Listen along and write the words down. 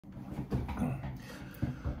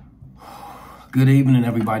Good evening,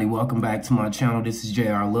 everybody. Welcome back to my channel. This is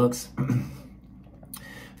JR Looks.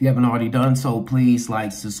 If you haven't already done so, please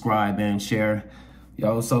like, subscribe, and share.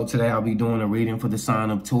 Yo, so today I'll be doing a reading for the sign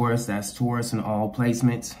of Taurus. That's Taurus in all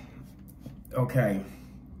placements. Okay.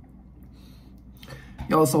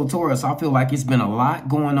 Yo, so Taurus, I feel like it's been a lot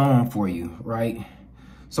going on for you, right?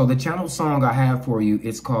 So the channel song I have for you,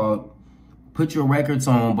 it's called Put Your Records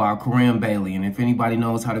On by Corinne Bailey. And if anybody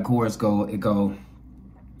knows how the chorus go, it go,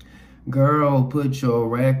 girl, put your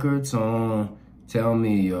records on. Tell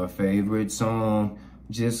me your favorite song.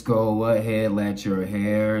 Just go ahead, let your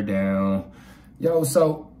hair down. Yo,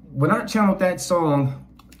 so when I channeled that song,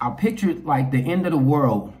 I pictured like the end of the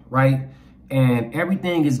world, right? And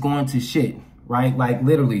everything is going to shit, right? Like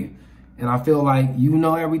literally. And I feel like, you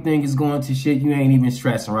know, everything is going to shit. You ain't even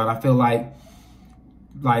stressing, right? I feel like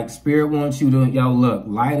Spirit wants you to, yo, look,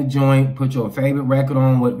 light a joint, put your favorite record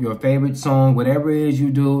on, with your favorite song, whatever it is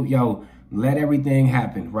you do, yo, let everything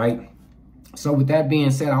happen, right? So with that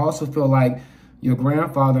being said, I also feel like your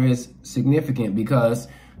grandfather is significant because,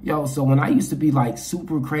 yo, so when I used to be like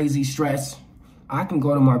super crazy stressed, I can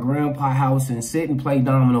go to my grandpa's house and sit and play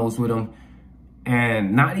dominoes with him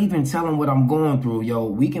and not even tell him what I'm going through. Yo,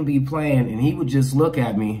 we can be playing and he would just look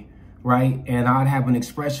at me, right? And I'd have an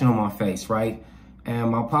expression on my face, right?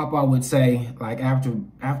 And my papa would say, like,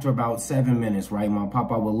 after about 7 minutes, right, my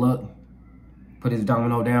papa would look, put his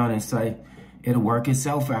domino down and say, it'll work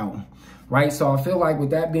itself out, right? So I feel like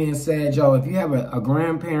with that being said, yo, if you have a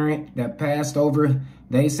grandparent that passed over,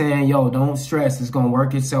 they saying, yo, don't stress, it's going to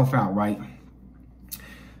work itself out, right?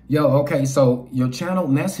 Yo, okay, so your channel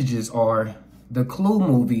messages are the Clue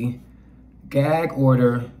movie, gag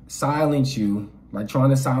order, silence you, like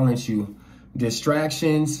trying to silence you,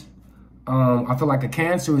 distractions. I feel like a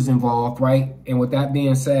cancer is involved, right? And with that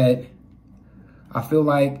being said, I feel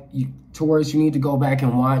like, Taurus, you need to go back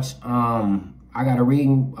and watch. I got a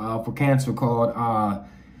reading for cancer called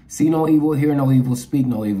See No Evil, Hear No Evil, Speak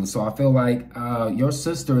No Evil. So I feel like your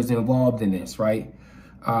sister is involved in this, right?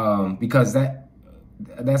 Because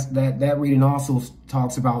that reading also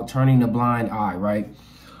talks about turning a blind eye, right?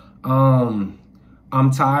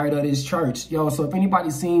 I'm tired of this church. Yo, so if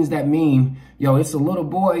anybody sees that meme, yo, it's a little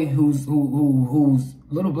boy who's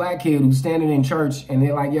little black kid who's standing in church and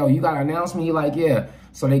they're like, yo, you got to announce me? He like, yeah.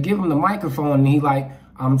 So they give him the microphone and he like,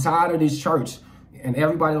 I'm tired of this church. And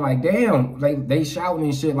everybody like, damn, they shouting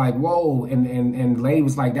and shit like, whoa. And the lady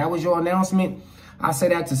was like, that was your announcement? I say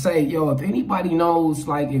that to say, yo, if anybody knows,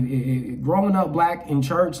 like if growing up black in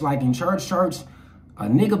church, like in church, a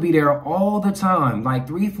nigga be there all the time, like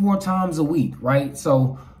 3-4 times a week, right?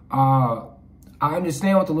 So I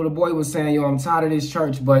understand what the little boy was saying, yo, I'm tired of this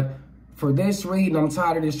church, but for this reading, I'm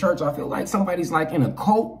tired of this church. I feel like somebody's like in a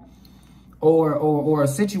cult or a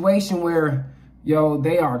situation where, yo,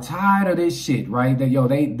 they are tired of this shit, right? That yo,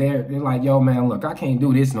 they're like, yo, man, look, I can't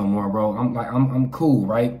do this no more, bro. I'm cool,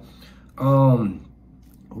 right?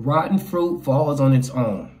 Rotten fruit falls on its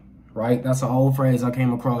own, right? That's an old phrase I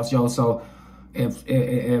came across, yo. So if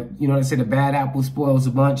you know, they say the bad apple spoils a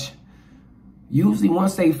bunch. Usually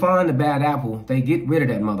once they find the bad apple, they get rid of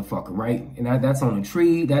that motherfucker, right? And that's on a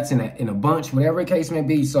tree, that's in a bunch, whatever the case may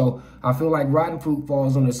be. So I feel like rotten fruit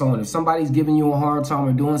falls on its own. If somebody's giving you a hard time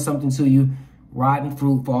or doing something to you, rotten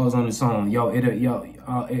fruit falls on its own. Yo,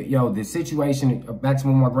 the situation, back to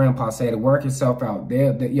what my grandpa said, it'll work itself out. They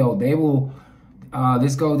will,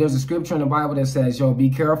 there's a scripture in the Bible that says, yo, be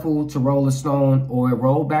careful to roll a stone or it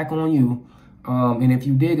roll back on you. And if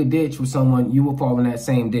you dig a ditch with someone, you will fall in that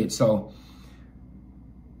same ditch. So,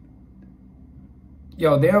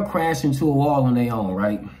 yo, they'll crash into a wall on their own,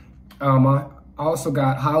 right? I also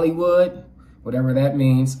got Hollywood, whatever that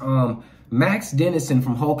means. Max Dennison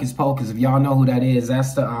from Hocus Pocus, if y'all know who that is,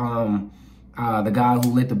 that's the guy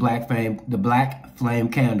who lit the black flame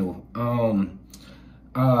candle.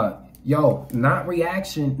 Yo, not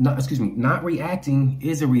reacting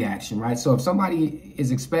is a reaction, right? So if somebody is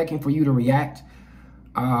expecting for you to react,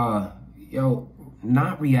 yo,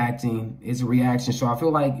 not reacting is a reaction. So I feel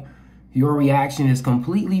like your reaction is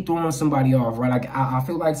completely throwing somebody off, right? Like I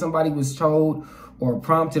feel like somebody was told or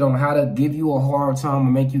prompted on how to give you a hard time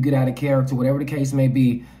or make you get out of character, whatever the case may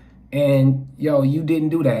be. And yo, you didn't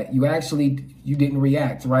do that. You didn't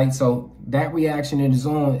react, right? So that reaction in its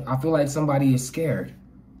own, I feel like somebody is scared.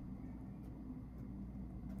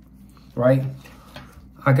 Right?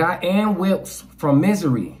 I got Ann Wilkes from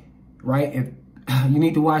Misery, right? If you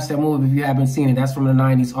need to watch that movie if you haven't seen it. That's from the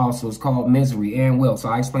 90s also. It's called Misery, Ann Wilkes. So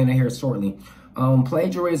I'll explain it here shortly.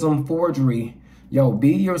 Plagiarism, forgery. Yo,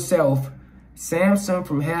 be yourself. Samson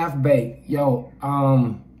from Half Baked. Yo,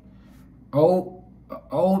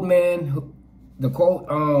 old man, the quote,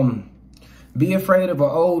 Be afraid of an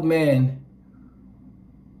old man.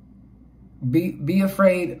 Be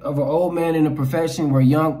afraid of an old man in a profession where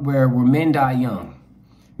men die young.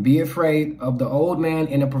 Be afraid of the old man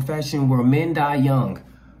in a profession where men die young.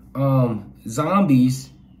 Zombies,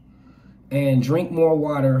 and drink more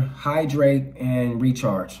water, hydrate, and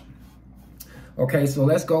recharge. Okay, so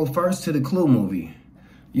let's go first to the Clue movie.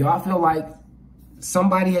 Yo, I feel like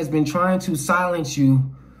somebody has been trying to silence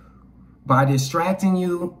you by distracting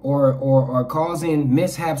you or causing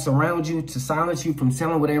mishaps around you to silence you from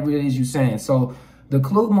telling whatever it is you're saying. So the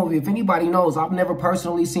Clue movie, if anybody knows, I've never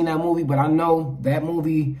personally seen that movie, but I know that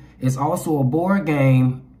movie is also a board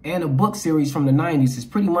game and a book series from the 90s. It's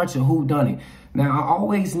pretty much a whodunit. Now, I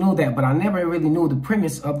always knew that, but I never really knew the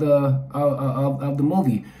premise of the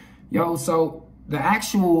movie. Yo, so the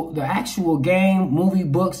actual game, movie,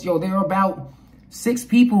 books, yo, there are about 6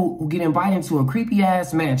 people who get invited to a creepy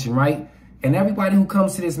ass mansion, right? And everybody who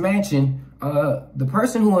comes to this mansion, the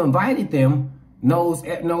person who invited them knows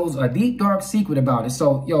a deep, dark secret about it.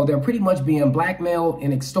 So, yo, they're pretty much being blackmailed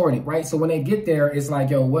and extorted, right? So when they get there, it's like,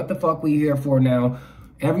 yo, what the fuck we here for now?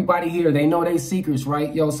 Everybody here, they know their secrets,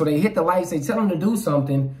 right? Yo, so they hit the lights, they tell them to do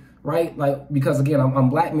something, right? Like, because again,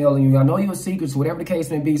 I'm blackmailing you. I know your secrets, whatever the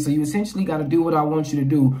case may be. So you essentially got to do what I want you to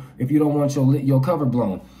do if you don't want your cover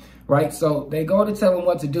blown, right? So they go to tell them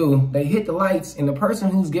what to do. They hit the lights, and the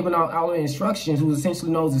person who's giving out all the instructions, who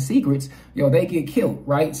essentially knows the secrets, yo, they get killed,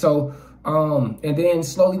 right? So, and then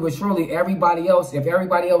slowly but surely, everybody else, if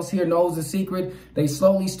everybody else here knows the secret, they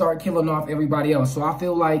slowly start killing off everybody else. So I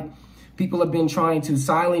feel like people have been trying to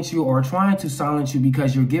silence you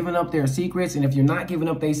because you're giving up their secrets. And if you're not giving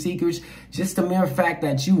up their secrets, just the mere fact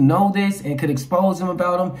that you know this and could expose them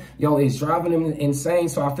about them, yo, it's driving them insane.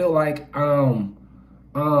 So I feel like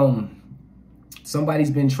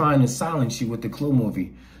somebody's been trying to silence you with the Clue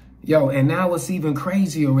movie. Yo, and now what's even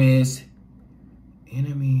crazier is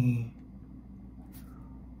enemy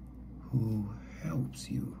who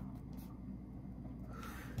helps you.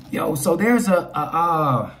 Yo, so there's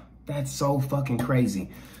that's so fucking crazy.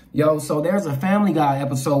 Yo, so there's a Family Guy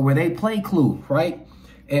episode where they play Clue, right?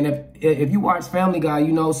 And if you watch Family Guy,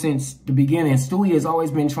 you know since the beginning, Stewie has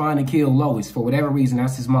always been trying to kill Lois for whatever reason.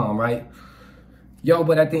 That's his mom, right? Yo,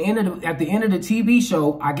 but at the end of the TV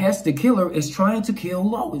show, I guess the killer is trying to kill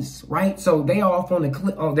Lois, right? So they are off on the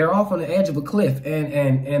cliff. They're off on the edge of a cliff,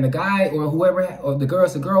 and the guy or whoever, or the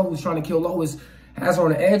girl who's trying to kill Lois has her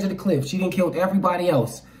on the edge of the cliff. She done killed everybody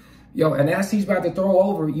else. Yo, and as he's about to throw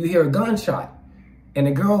over, you hear a gunshot, and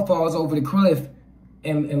the girl falls over the cliff,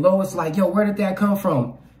 and Lois like, yo, where did that come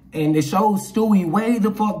from? And it shows Stewie way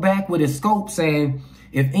the fuck back with his scope saying,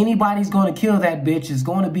 if anybody's going to kill that bitch, it's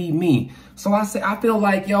going to be me. So I feel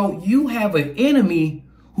like, yo, you have an enemy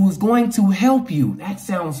who's going to help you. That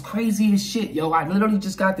sounds crazy as shit, yo. I literally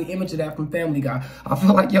just got the image of that from Family Guy. I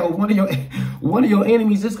feel like, yo, one of your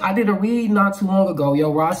enemies, I did a read not too long ago, yo,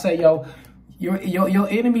 where I say, yo, your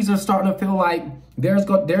enemies are starting to feel like there's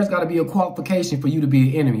got to be a qualification for you to be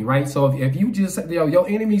an enemy, right? So if you just, your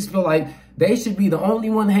enemies feel like they should be the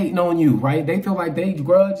only one hating on you, right? They feel like they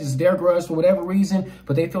grudge is their grudge for whatever reason,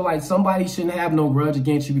 but they feel like somebody shouldn't have no grudge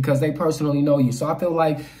against you because they personally know you. So I feel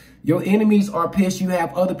like your enemies are pissed you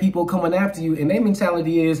have other people coming after you, and their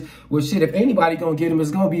mentality is, well, shit, if anybody gonna get him,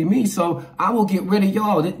 it's gonna be me, so I will get rid of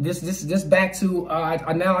y'all. This back to,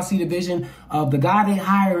 now I see the vision of the guy they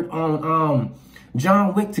hired on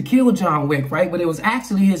John Wick to kill John Wick, right? But it was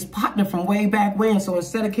actually his partner from way back when, so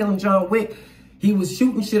instead of killing John Wick, he was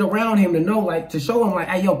shooting shit around him to know, like, to show him, like,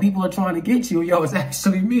 hey, yo, people are trying to get you. Yo, it's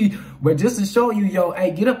actually me. But just to show you, yo, hey,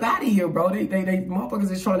 get up out of here, bro. They motherfuckers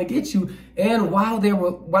is trying to get you. And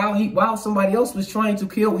while somebody else was trying to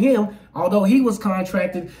kill him, although he was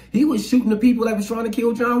contracted, he was shooting the people that was trying to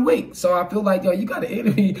kill John Wick. So I feel like, yo, you got an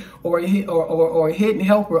enemy or a hidden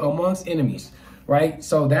helper amongst enemies, right?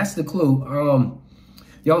 So that's the clue.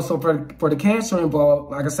 Yo, so for the cancer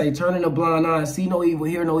involved, like I say, turning a blind eye, see no evil,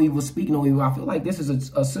 hear no evil, speak no evil. I feel like this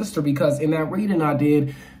is a sister because in that reading I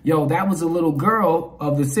did, yo, that was a little girl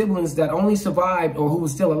of the siblings that only survived or who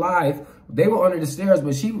was still alive. They were under the stairs,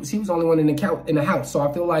 but she was the only one in the house. So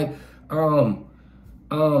I feel like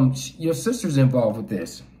your sister's involved with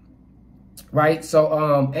this, right?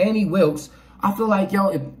 So Annie Wilkes, I feel like,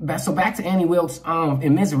 yo, so back to Annie Wilkes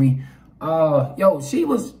in Misery, yo, she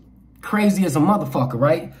was crazy as a motherfucker,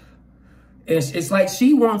 right? it's like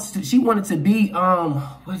she wanted to be,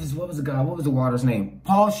 what was the water's name?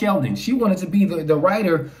 Paul Sheldon. She wanted to be the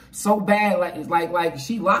writer so bad, like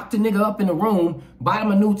she locked the nigga up in the room, bought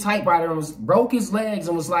him a new typewriter, and broke his legs,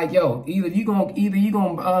 and was like, yo, either you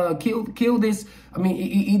gonna kill this,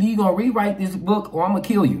 either you gonna rewrite this book or I'm gonna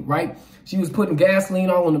kill you, right? She was putting gasoline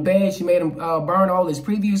all on the bed. She made him burn all his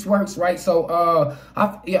previous works, right? So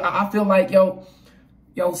I feel like, yo,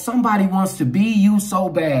 somebody wants to be you so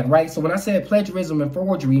bad, right? So when I said plagiarism and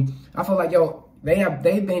forgery, I feel like, yo, they've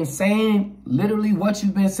been saying literally what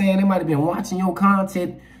you've been saying. They might have been watching your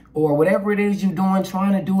content or whatever it is you're doing,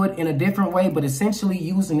 trying to do it in a different way, but essentially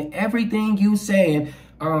using everything you saying,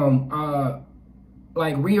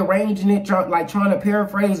 like rearranging it, trying to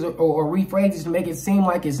paraphrase or rephrase it to make it seem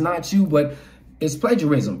like it's not you, but it's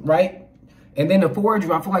plagiarism, right? And then the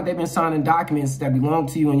forgery, I feel like they've been signing documents that belong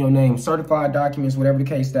to you in your name, certified documents, whatever the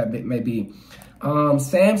case that may be.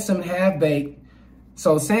 Samson Half-Baked.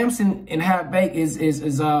 So Samson and Half-Baked is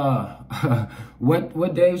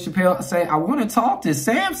what Dave Chappelle say, I want to talk to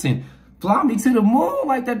Samson. Fly me to the moon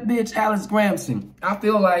like that bitch Alice Gramson. I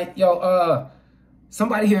feel like, yo,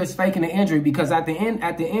 somebody here is faking the injury, because at the end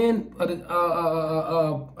of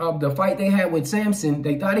the fight they had with Samson,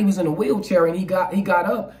 they thought he was in a wheelchair, and he got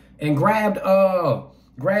up and grabbed the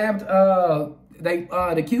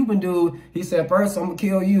Cuban dude. He said, first I'm gonna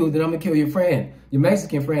kill you, then I'm gonna kill your friend, your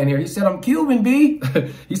Mexican friend here. He said, I'm Cuban, B.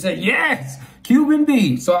 He said, yes, Cuban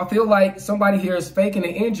B. So I feel like somebody here is faking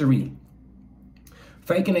an injury.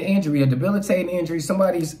 Faking an injury, a debilitating injury.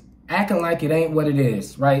 Somebody's acting like it ain't what it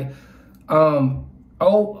is, right?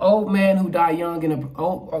 Old man who died young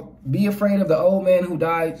be afraid of the old man who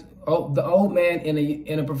died, the old man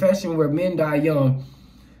in a profession where men die young.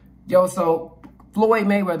 Yo, so Floyd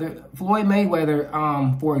Mayweather,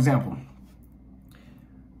 for example.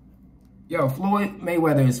 Yo, Floyd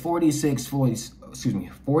Mayweather is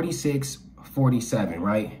 46-47,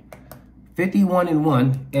 right?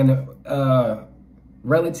 51-1, and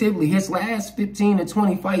relatively his last 15 to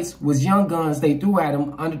 20 fights was young guns they threw at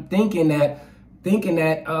him, thinking that he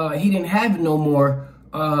didn't have it no more.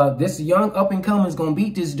 This young up and coming is gonna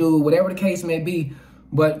beat this dude, whatever the case may be.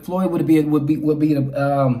 But Floyd would be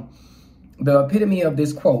the epitome of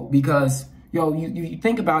this quote, because yo, you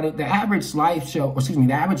think about it, the average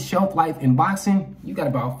shelf life in boxing, you got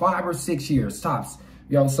about 5 or 6 years tops.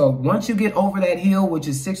 Yo, so once you get over that hill, which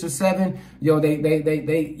is 6 or 7, yo,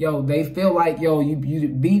 they feel like, yo, you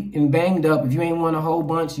beat and banged up. If you ain't won a whole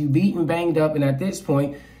bunch, you beat and banged up, and at this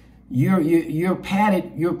point, you're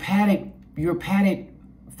padded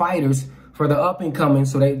fighters for the up and coming,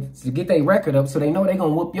 so to get their record up, so they know they're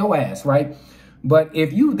gonna whoop your ass, right? But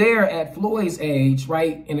if you there at Floyd's age,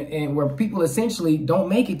 right, and where people essentially don't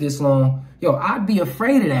make it this long, yo, I'd be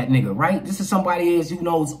afraid of that nigga, right? This is somebody who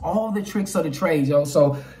knows all the tricks of the trade, yo.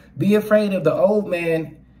 So be afraid of the old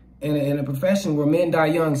man in a profession where men die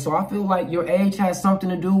young. So I feel like your age has something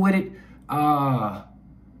to do with it.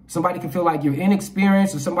 Somebody can feel like you're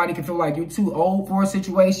inexperienced, or somebody can feel like you're too old for a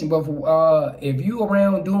situation. But if you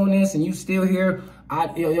around doing this and you still here,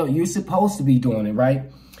 you're supposed to be doing it,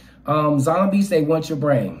 right? Zombies, they want your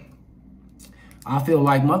brain. I feel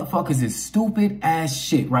like motherfuckers is stupid as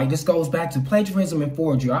shit, right? This goes back to plagiarism and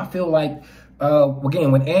forgery. I feel like,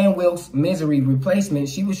 again, when Ann Wilkes' Misery replacement,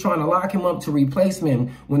 she was trying to lock him up to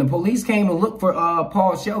replacement. When the police came and looked for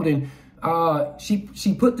Paul Sheldon,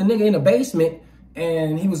 she put the nigga in the basement,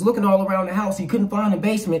 and he was looking all around the house. He couldn't find the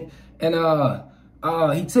basement, and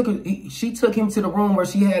she took him to the room where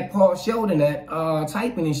she had Paul Sheldon at,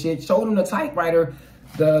 typing and shit, showed him the typewriter,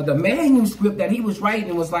 the manuscript that he was writing,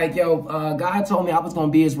 and was like, yo, God told me I was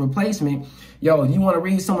gonna be his replacement. Yo, you want to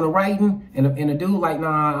read some of the writing? And the dude like,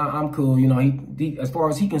 nah, I'm cool. You know, he as far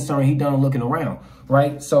as he concerned, he done looking around,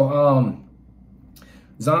 right? So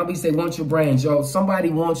zombies, they want your brains, yo. Somebody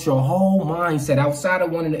wants your whole mindset outside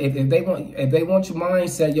of wanting. If they want your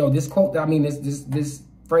mindset, yo. This quote, I mean, this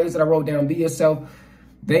phrase that I wrote down, be yourself.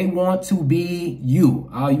 They want to be you.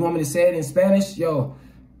 You want me to say it in Spanish, yo?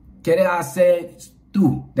 Que I said.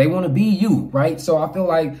 They want to be you, right? So I feel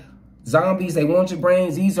like zombies, they want your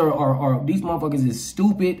brains. These are these motherfuckers is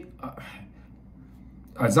stupid.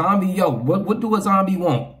 A zombie, yo, what do a zombie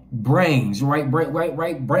want? Brains, right?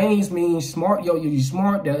 Right. Brains means smart, yo. You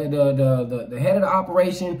smart. The head of the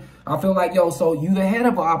operation. I feel like, yo, so you the head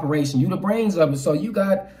of an operation. You the brains of it. So you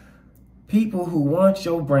got people who want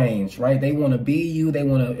your brains, right? They want to be you. They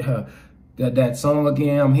want to. That song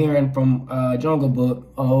again, I'm hearing from Jungle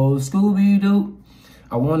Book. Oh, Scooby-Doo.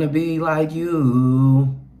 I want to be like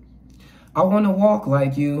you. I want to walk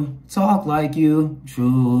like you, talk like you,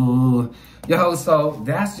 true. Yo, so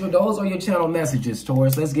those are your channel messages,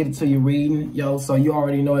 Taurus. Let's get into your reading. Yo, so you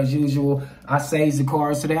already know, as usual, I sage the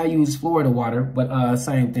cards. Today I use Florida water, but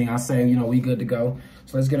same thing. I say, you know, we good to go.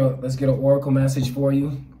 So let's get an oracle message for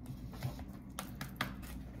you.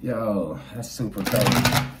 Yo, that's super cool.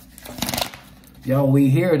 Yo, we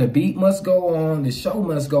here. The beat must go on. The show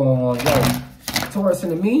must go on. Yo, Taurus, in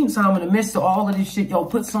the meantime, in the midst of all of this shit, yo,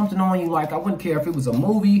 put something on you. Like, I wouldn't care if it was a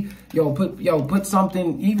movie. Put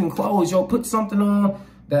something, even clothes. Yo, put something on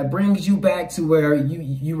that brings you back to where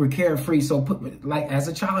you were carefree. So put, like, as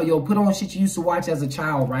a child, yo, put on shit you used to watch as a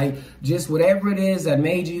child, right? Just whatever it is that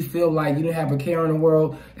made you feel like you didn't have a care in the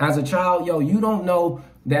world. As a child, yo, you don't know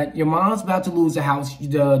that your mom's about to lose the house.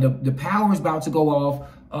 The power's about to go off.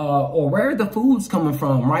 Or where the food's coming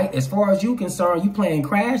from, right? As far as you concerned, you playing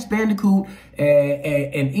Crash Bandicoot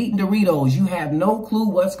and eating Doritos. You have no clue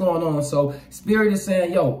what's going on. So Spirit is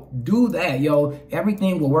saying, yo, do that, yo.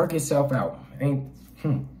 Everything will work itself out. Yo,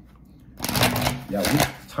 we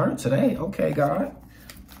turn today. Okay, God.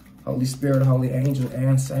 Holy Spirit, Holy Angel,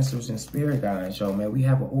 ancestors, and spirit guides, yo, man. We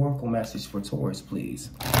have an oracle message for Taurus,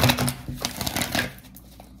 please.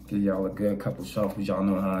 Give y'all a good couple shuffles. Y'all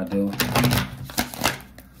know how I do.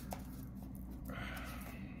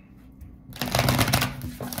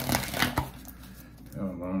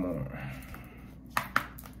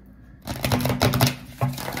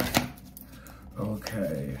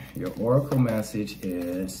 Okay, your oracle message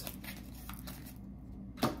is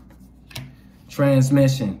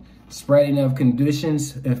transmission, spreading of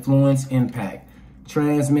conditions, influence, impact.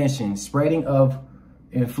 Transmission, spreading of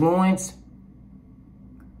influence.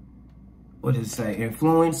 What does it say?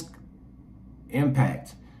 Influence,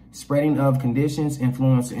 impact. Spreading of conditions,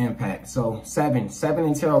 influence, impact. So 7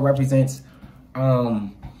 in tarot represents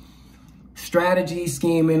strategy,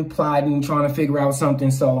 scheming, plotting, trying to figure out something.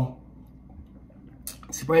 So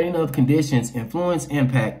spreading of conditions, influence,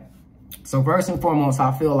 impact. So first and foremost,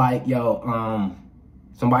 I feel like, yo,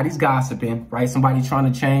 somebody's gossiping, right? Somebody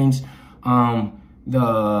trying to change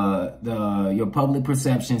your public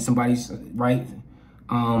perception. Somebody's right.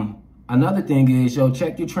 Another thing is, yo,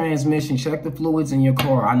 check your transmission, check the fluids in your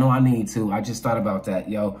car. I know I need to. I just thought about that,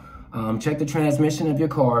 yo. Check the transmission of your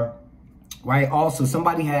car, right? Also,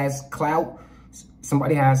 somebody has clout.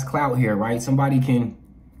 Somebody has clout here, right? Somebody can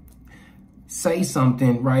say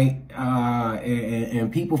something, right?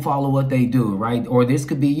 And people follow what they do, right? Or this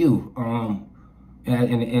could be you.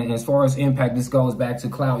 And as far as impact, this goes back to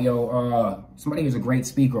clout, yo. Somebody who's a great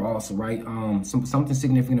speaker also, right? Something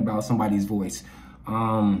significant about somebody's voice.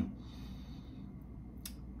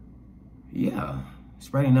 Yeah,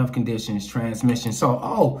 spreading of conditions, transmission.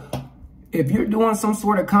 So, if you're doing some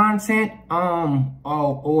sort of content, or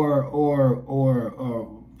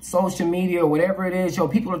social media, or whatever it is, yo,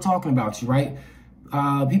 people are talking about you, right?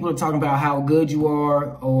 People are talking about how good you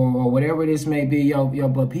are, or whatever this may be, yo.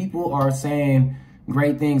 But people are saying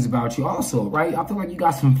great things about you, also, right? I feel like you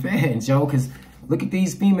got some fans, yo, because look at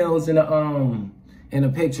these females in the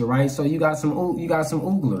picture, right? So you got some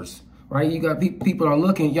ooglers. Right, you got people are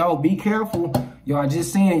looking, yo, be careful. Yo, I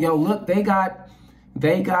just seen, yo, look, they have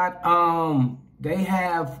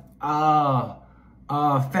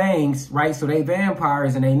fangs, right? So they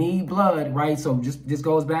vampires and they need blood, right? So this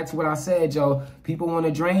goes back to what I said, yo. People want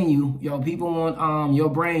to drain you, yo. People want your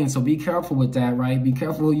brain, so be careful with that, right? Be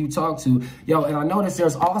careful who you talk to, yo. And I noticed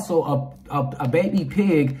there's also a baby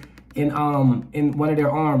pig in one of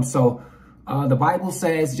their arms. So the Bible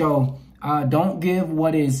says, yo, don't give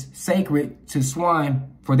what is sacred to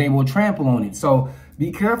swine, for they will trample on it. So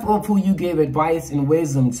be careful of who you give advice and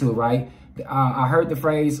wisdom to, right? I heard the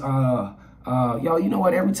phrase, yo, you know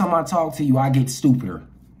what? Every time I talk to you, I get stupider.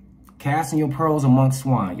 Casting your pearls amongst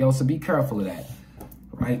swine. Yo, so be careful of that,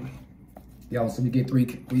 right? Yo, so we get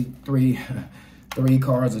three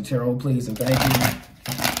cards of tarot, please, and thank you.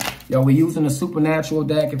 Yo, we're using the Supernatural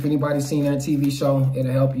deck. If anybody's seen that TV show,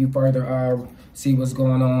 it'll help you further see what's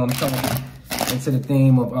going on. I'm coming into the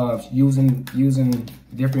theme of using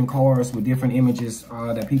different cards with different images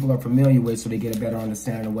that people are familiar with, so they get a better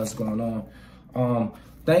understanding of what's going on.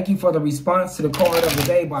 Thank you for the response to the card of the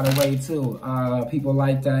day, by the way, too. People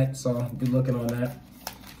like that, so be looking on that.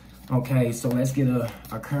 Okay, so let's get a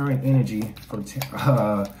current energy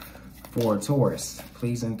for Taurus,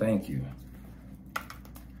 please and thank you.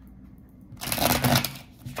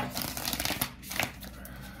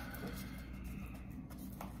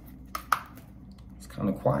 Kind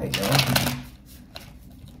of quiet, y'all.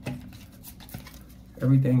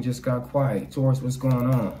 Everything just got quiet. Taurus, what's going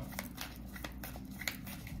on?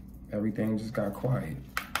 Everything just got quiet,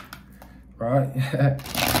 right?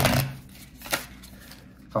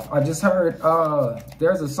 I just heard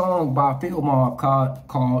there's a song by Field Mob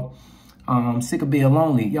called Sick of Being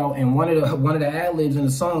Lonely. Yo, and one of the ad-libs in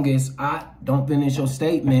the song is, I don't finish your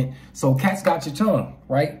statement. So cats got your tongue,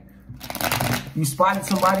 right? You spotted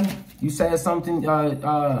somebody, you said something,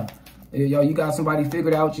 yo, you got somebody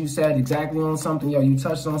figured out, you said exactly on something, yo, you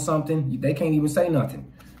touched on something, they can't even say nothing.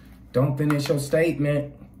 Don't finish your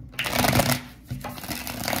statement.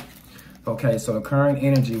 Okay, so the current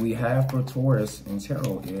energy we have for Taurus and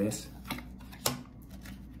Tarot is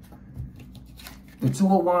the Two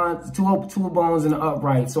of Wands, two of Bones in the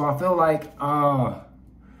upright. So I feel like on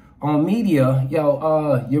media,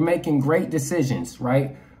 yo, you're making great decisions,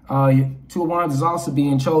 right? Two of Wands is also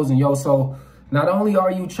being chosen, yo. So not only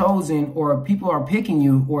are you chosen, or people are picking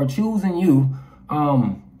you or choosing you,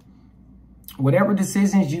 whatever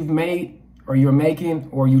decisions you've made or you're making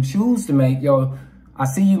or you choose to make, yo, I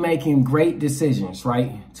see you making great decisions,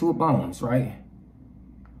 right? Two of Bones, right?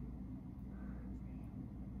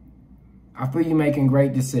 I feel you making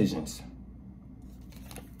great decisions.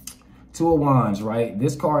 Two of Wands, right?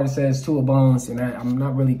 This card says Two of Bones, and I'm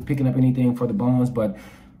not really picking up anything for the Bones, but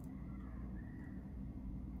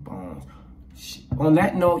Bones. On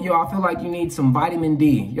that note, yo, I feel like you need some vitamin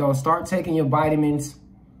D. Yo, start taking your vitamins.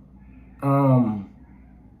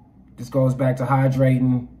 This goes back to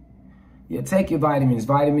hydrating. Yeah, take your vitamins,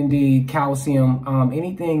 vitamin D, calcium,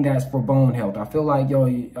 anything that's for bone health. I feel like, yo,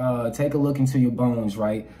 take a look into your bones,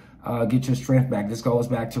 right? Get your strength back. This goes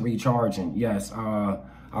back to recharging. Yes, I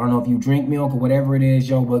don't know if you drink milk or whatever it is,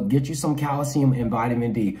 yo, but get you some calcium and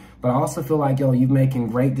vitamin D. But I also feel like, yo, you're making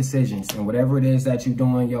great decisions. And whatever it is that you're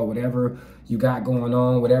doing, yo, whatever you got going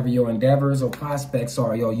on, whatever your endeavors or prospects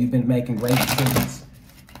are, yo, you've been making great decisions.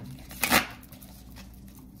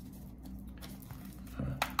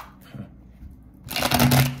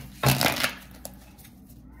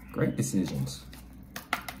 Great decisions.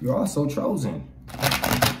 You're also chosen.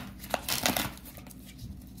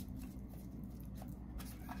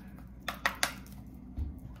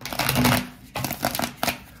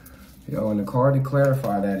 Yo, and the card to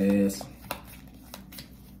clarify that is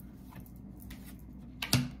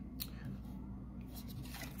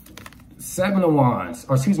Seven of Wands,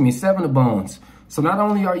 or excuse me, Seven of Bones. So not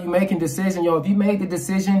only are you making decisions, yo, if you made the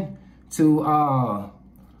decision to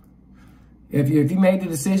if you made the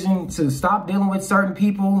decision to stop dealing with certain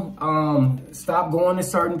people, stop going to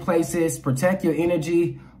certain places, protect your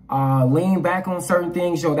energy, lean back on certain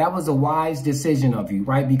things, yo, that was a wise decision of you,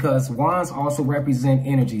 right? Because wands also represent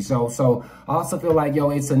energy. So I also feel like, yo,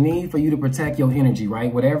 it's a need for you to protect your energy,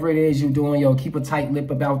 right? Whatever it is you're doing, yo, keep a tight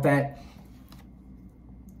lip about that.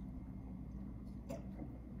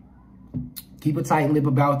 Keep a tight lip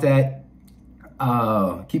about that.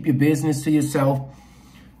 Keep your business to yourself.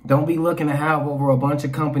 Don't be looking to have over a bunch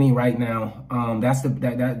of company right now. That's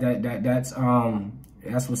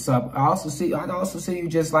what's up. I also see you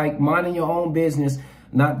just like minding your own business,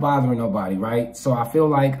 not bothering nobody, right? So I feel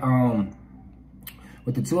like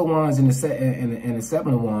with the Two of Wands and the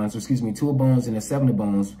Seven of Wands, or excuse me, Two of Bones and the Seven of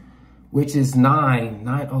Bones, which is nine.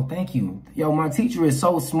 Oh, thank you. Yo, my teacher is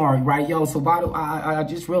so smart, right? Yo, so I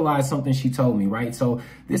just realized something she told me, right? So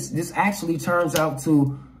this actually turns out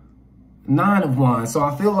to Nine of Wands. So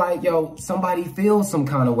I feel like, yo, somebody feels some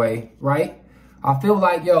kind of way, right? I feel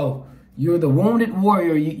like, yo, you're the wounded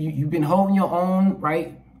warrior. You've been holding your own,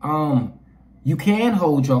 right? You can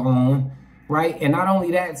hold your own, right? And not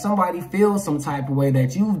only that, somebody feels some type of way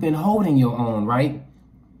that you've been holding your own, right?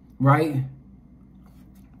 Right?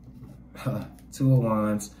 Two of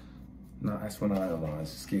Wands. No, that's for Nine of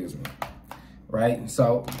Wands. Excuse me. Right?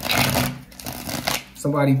 So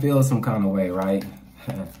somebody feels some kind of way, right?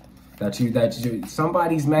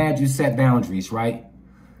 Somebody's mad you set boundaries, right?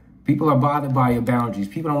 People are bothered by your boundaries.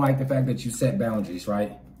 People don't like the fact that you set boundaries,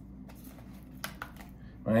 right?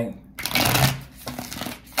 Right?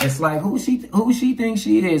 It's like who she thinks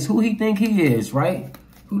she is, who he think he is, right?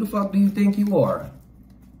 Who the fuck do you think you are?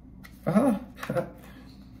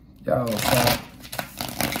 Yo,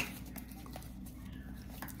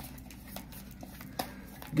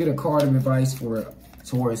 get a card of advice for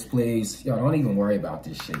Taurus, please. Yo, don't even worry about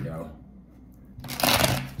this shit, yo.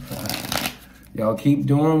 Yo, keep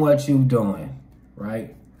doing what you doing,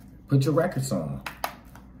 right? Put your records on.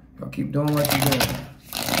 Yo, keep doing what you're doing.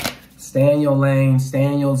 Stay in your lane, stay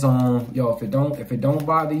in your zone. Yo, if it don't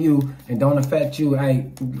bother you and don't affect you,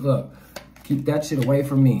 hey, look, keep that shit away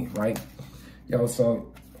from me, right? Yo,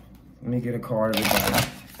 so let me get a card of advice.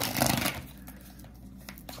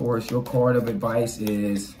 Taurus, your card of advice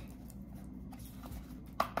is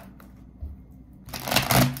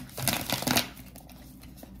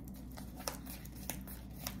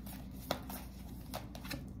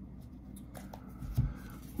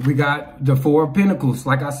We got the Four of Pentacles.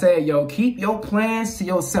 Like I said, yo, keep your plans to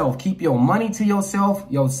yourself. Keep your money to yourself.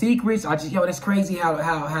 Your secrets. Yo, that's crazy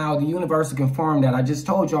how the universe will confirm that. I just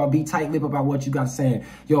told y'all, be tight-lipped about what you got saying.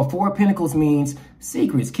 Yo, Four of Pentacles means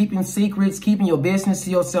secrets. Keeping secrets, keeping your business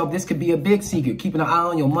to yourself. This could be a big secret. Keeping an eye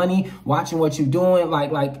on your money, watching what you're doing,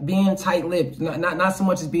 like being tight-lipped. Not so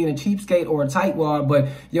much as being a cheapskate or a tightwad, but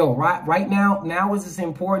yo, right now is it's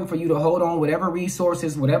important for you to hold on whatever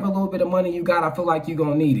resources, whatever little bit of money you got. I feel like you're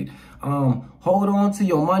gonna need it. Hold on to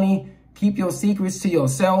your money. Keep your secrets to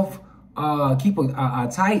yourself. Keep a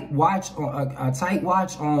tight watch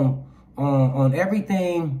on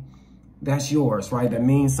everything that's yours, right? That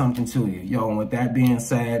means something to you. Yo, and with that being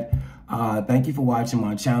said, thank you for watching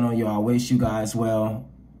my channel. Yo, I wish you guys well.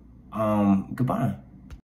 Goodbye.